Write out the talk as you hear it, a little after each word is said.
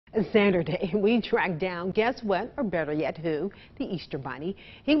Saturday, we tracked down, guess what, or better yet who, the Easter Bunny.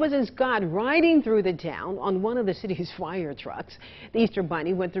 He was in Scott riding through the town on one of the city's fire trucks. The Easter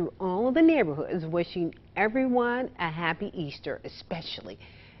Bunny went through all of the neighborhoods wishing everyone a happy Easter, especially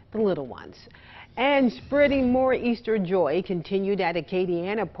the little ones. And spreading more Easter joy continued at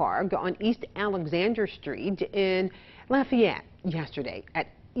Acadiana Park on East Alexander Street in Lafayette yesterday. At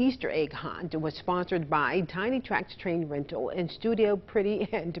Easter egg hunt was sponsored by Tiny Tracks Train Rental and Studio Pretty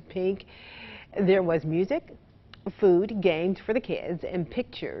and Pink. There was music, food, games for the kids, and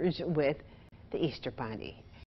pictures with the Easter Bunny.